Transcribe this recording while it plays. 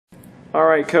All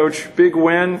right, Coach, big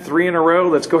win, 3 in a row.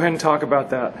 Let's go ahead and talk about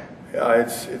that. Yeah,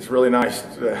 it's really nice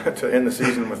to end the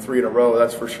season with 3 in a row,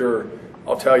 that's for sure.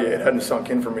 I'll tell you, it hadn't sunk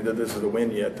in for me that this is a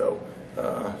win yet, though.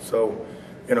 So,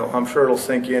 I'm sure it'll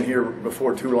sink in here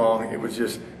before too long. It was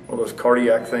just one of those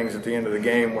cardiac things at the end of the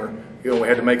game where, we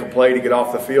had to make a play to get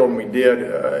off the field, and we did.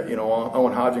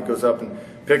 Owen Hodgson goes up and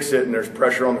picks it, and there's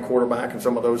pressure on the quarterback and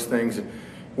some of those things.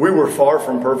 We were far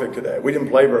from perfect today. We didn't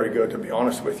play very good, to be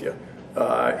honest with you.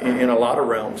 In a lot of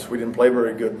realms, we didn't play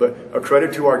very good, but a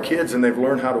credit to our kids, and they've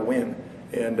learned how to win.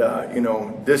 And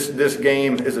this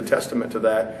game is a testament to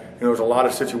that. There was a lot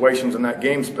of situations in that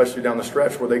game, especially down the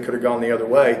stretch, where they could have gone the other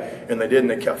way, and they didn't.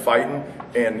 They kept fighting.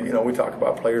 And we talk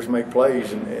about players make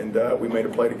plays, and we made a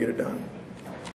play to get it done.